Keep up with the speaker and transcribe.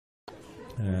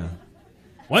Yeah.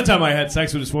 One time I had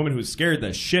sex with this woman who scared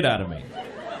the shit out of me.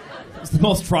 It was the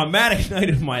most traumatic night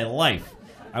of my life.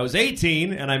 I was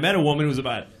 18, and I met a woman who was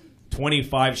about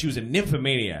 25. She was a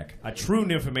nymphomaniac, a true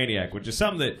nymphomaniac, which is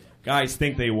something that guys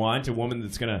think they want, a woman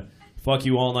that's going to fuck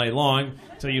you all night long,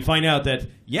 until you find out that,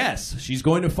 yes, she's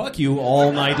going to fuck you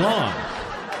all night long.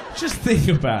 Just think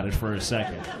about it for a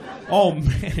second. Oh,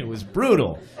 man, it was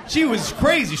brutal. She was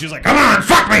crazy. She was like, come on,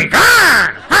 fuck me! Come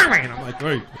on, fuck me! And I'm like,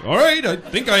 hey, all right, I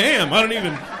think I am. I don't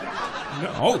even...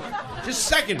 No, oh, just a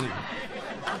second.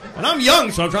 And I'm young,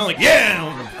 so I'm trying like, yeah,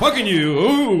 I'm fucking you.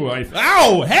 Ooh,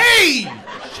 ow, hey!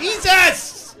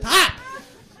 Jesus! Stop!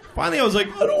 Finally, I was like,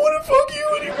 I don't want to fuck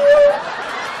you anymore.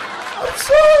 I'm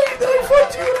sorry that I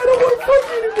fucked you and I don't want to fuck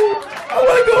you anymore. I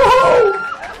want to go home.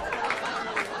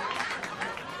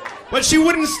 But she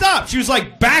wouldn't stop. She was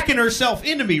like backing herself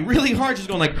into me really hard. She's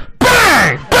going like,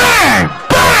 bang, bang,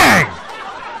 bang!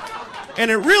 And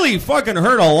it really fucking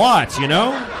hurt a lot, you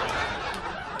know?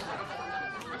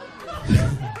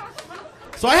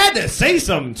 So I had to say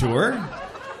something to her.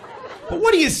 But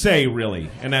what do you say, really,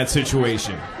 in that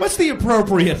situation? What's the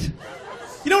appropriate...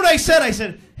 You know what I said? I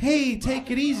said, hey,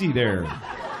 take it easy there.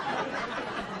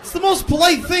 It's the most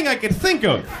polite thing I could think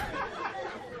of.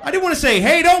 I didn't want to say,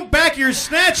 hey, don't back your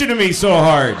snatch into me so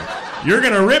hard. You're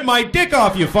going to rip my dick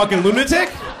off, you fucking lunatic.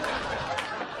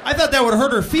 I thought that would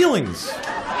hurt her feelings.